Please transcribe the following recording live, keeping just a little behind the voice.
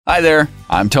Hi there,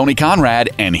 I'm Tony Conrad,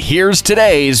 and here's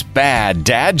today's bad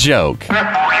dad joke.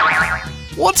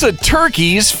 What's a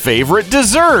turkey's favorite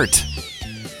dessert?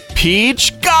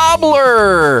 Peach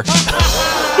cobbler!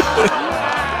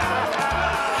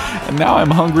 And now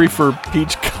I'm hungry for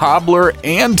peach cobbler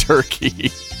and turkey.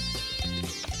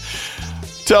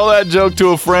 Tell that joke to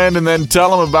a friend and then tell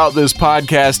them about this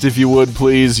podcast if you would,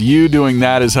 please. You doing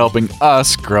that is helping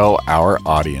us grow our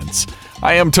audience.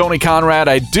 I am Tony Conrad.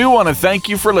 I do want to thank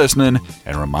you for listening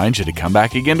and remind you to come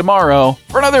back again tomorrow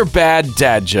for another bad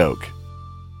dad joke.